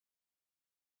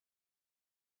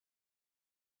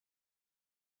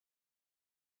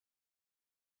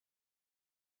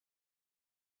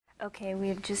Okay,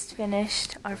 we've just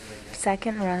finished our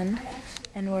second run,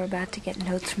 and we're about to get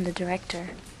notes from the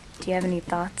director. Do you have any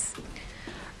thoughts?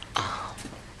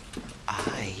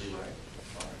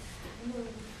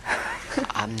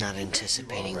 I'm not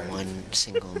anticipating one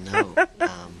single note.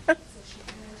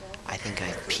 I think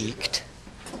I've peaked,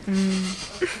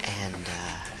 and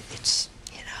it's,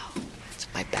 it's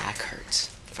my back hurts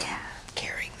from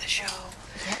carrying the show.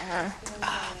 Yeah.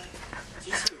 Did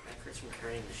you say your back hurts from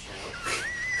carrying the show?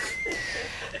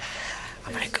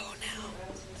 I'm gonna go now.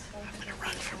 I'm gonna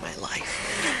run for my life.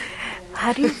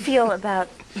 How do you feel about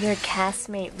your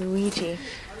castmate Luigi?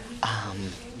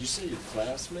 You say your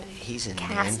classmate? He's in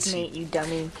Castmate, you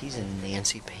dummy. He's in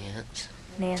Nancy Pants.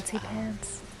 Nancy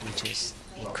Pants.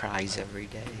 He cries every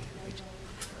day.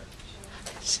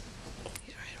 He's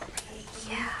right over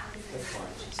there. Yeah,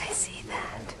 I see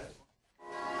that.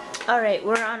 Alright,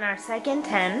 we're on our second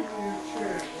 10.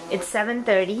 It's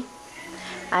 7:30.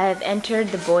 I have entered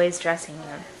the boys' dressing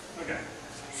room.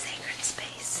 Sacred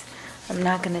space. I'm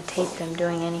not going to tape them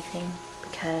doing anything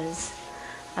because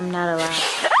I'm not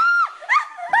allowed.